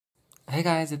Hey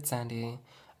guys, it's Sandy.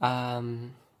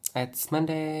 It's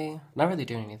Monday. Not really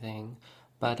doing anything,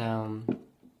 but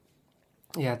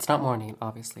yeah, it's not morning.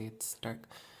 Obviously, it's dark.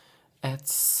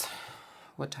 It's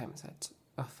what time is it?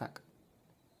 Oh fuck!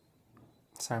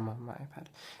 Sorry, I'm on my iPad.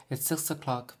 It's 6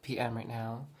 o'clock p.m. right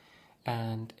now,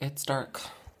 and it's dark.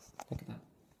 Look at that.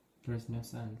 There's no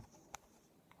sun,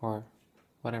 or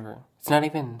whatever. It's not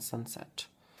even sunset.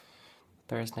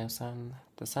 There is no sun.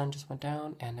 The sun just went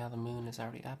down, and now the moon is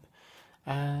already up.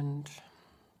 And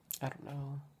I don't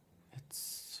know.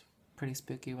 It's pretty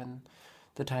spooky when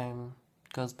the time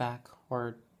goes back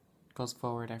or goes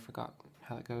forward. I forgot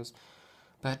how it goes.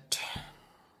 But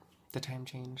the time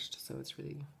changed, so it's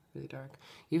really, really dark.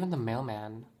 Even the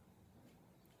mailman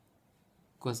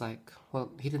was like, well,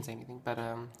 he didn't say anything, but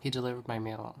he delivered my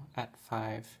mail at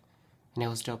 5, and it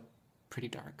was still pretty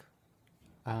dark.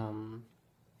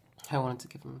 I wanted to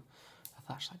give him a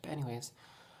flashlight, but anyways,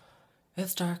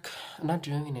 it's dark. I'm not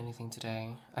doing anything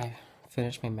today. I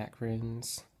finished my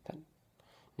macaroons that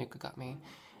Nuka got me,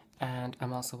 and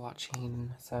I'm also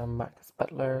watching some Marcus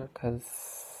Butler because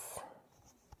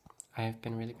I've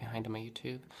been really behind on my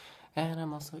YouTube, and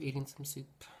I'm also eating some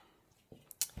soup.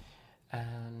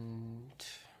 And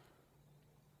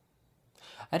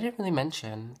I didn't really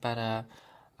mention, but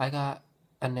I got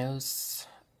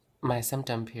my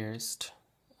septum pierced.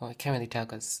 Well, I can't really tell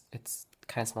because it's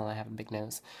kind of small. I have a big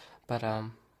nose, but so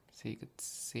you could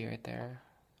see right there,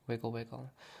 wiggle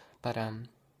wiggle. But yeah,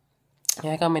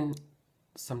 I got my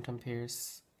septum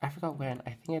pierced. I forgot when. I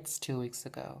think it's 2 weeks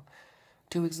ago.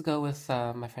 2 weeks ago with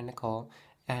my friend Nicole,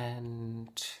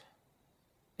 and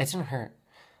it didn't hurt.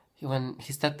 When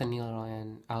he stuck the needle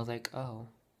in, I was like, oh,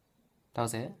 that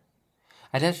was it?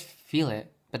 I did feel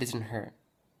it, but it didn't hurt.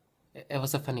 It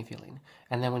was a funny feeling.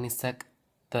 And then when he stuck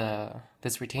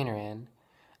this retainer in,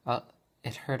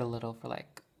 it hurt a little for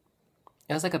like,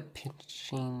 it was like a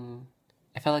pinching,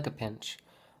 it felt like a pinch,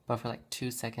 but for like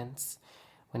 2 seconds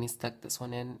when he stuck this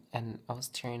one in, and I was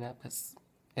tearing up because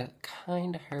it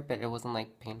kind of hurt, but it wasn't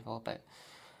like painful, but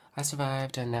I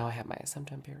survived, and now I have my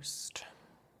septum pierced.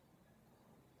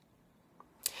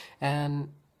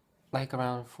 And like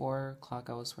around 4 o'clock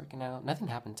I was working out. Nothing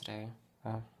happened today.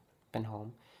 Been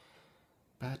home.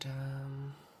 But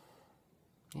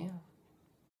yeah.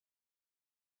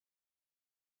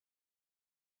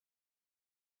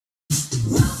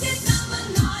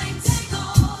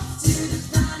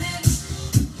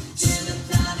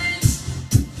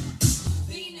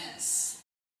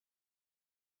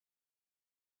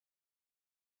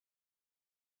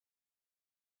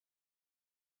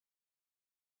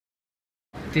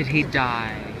 Did he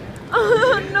die?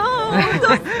 Oh no!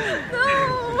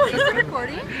 No! Is it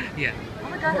recording? Yeah. Oh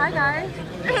my god, hi guys.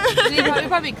 We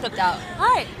probably clipped out.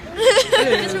 Hi!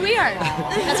 That's who we are.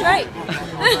 That's right.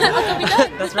 How come we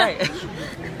done? That's right.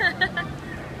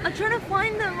 I'm trying to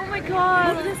find them. Oh my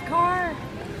god, look at this car.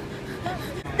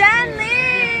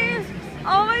 Stanley!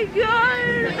 Oh my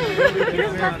god! He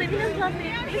does nothing, he does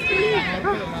nothing.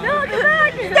 No, come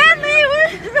back! Stanley!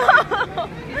 No!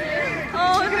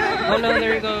 Oh no! Oh no,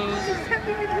 there he goes.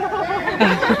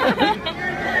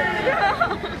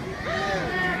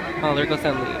 Oh, there goes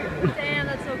Stanley. Damn,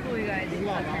 that's so cool, you guys. I'm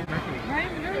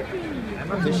nervy. I'm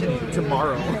auditioning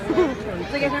tomorrow.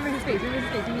 It's like I remember his face. Remember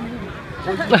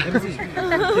his face.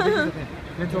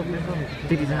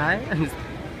 Did he die?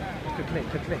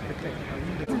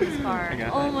 This car.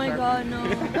 Oh my god, no.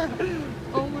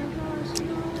 Oh my gosh,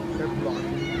 no. They're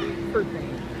blocking everything.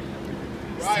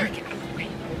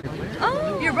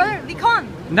 Oh, your brother, Vicon.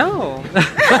 No.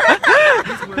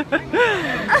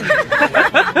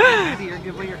 You're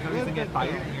good when you're coming to get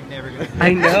fired and you're never gonna.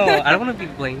 I know. I don't want to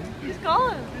be blamed. Just call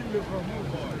him.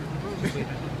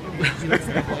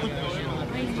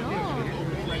 I know.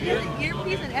 He has an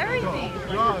earpiece and everything.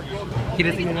 He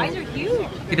doesn't even know. His eyes are huge.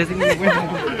 He doesn't even know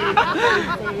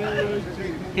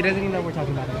He doesn't even know we're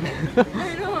talking about him.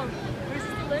 I know. Where's he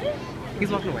live? He's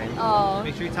walking away. Oh.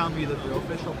 Make sure you tell him you look real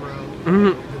official, bro.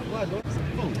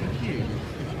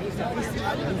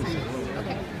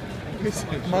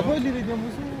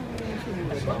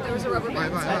 There was a rubber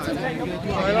band.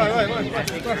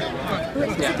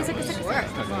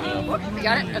 You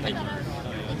got it? Okay.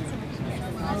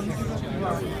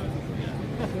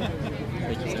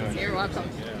 You're welcome.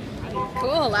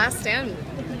 Cool, last stand.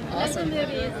 Awesome.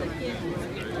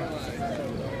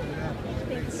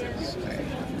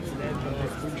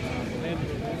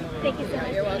 Thank you so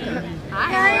much. You're welcome. Hi,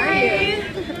 how are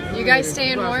you? You guys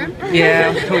staying warm?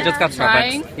 Yeah, we just got Starbucks.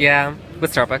 Trying? Yeah,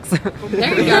 with Starbucks. There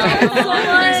you go.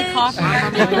 There's a coffee.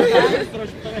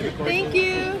 Thank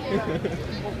you.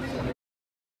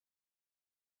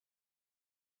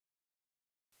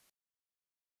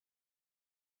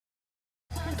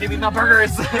 Give me my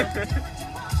burgers.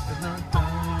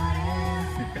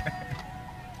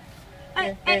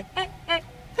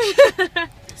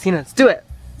 Cena, let's do it.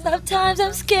 Sometimes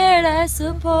I'm scared, I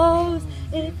suppose,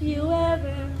 if you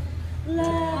ever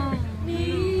let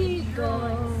me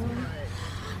go.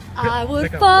 I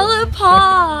would fall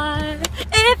apart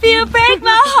if you break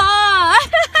my heart.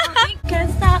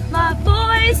 Can't stop my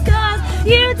voice, cause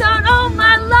you don't own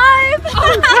my life.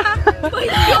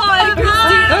 I'm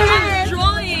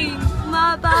destroying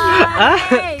my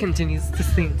body. Continues to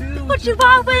sing. What you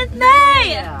want with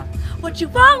me? What you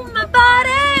want with my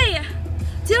body?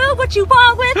 Do what you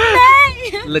want with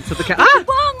me. Looks at the cat. What you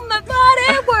want with my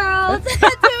body, world.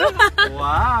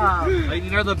 Wow. Like, you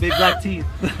know the big black teeth.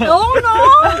 No,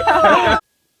 no.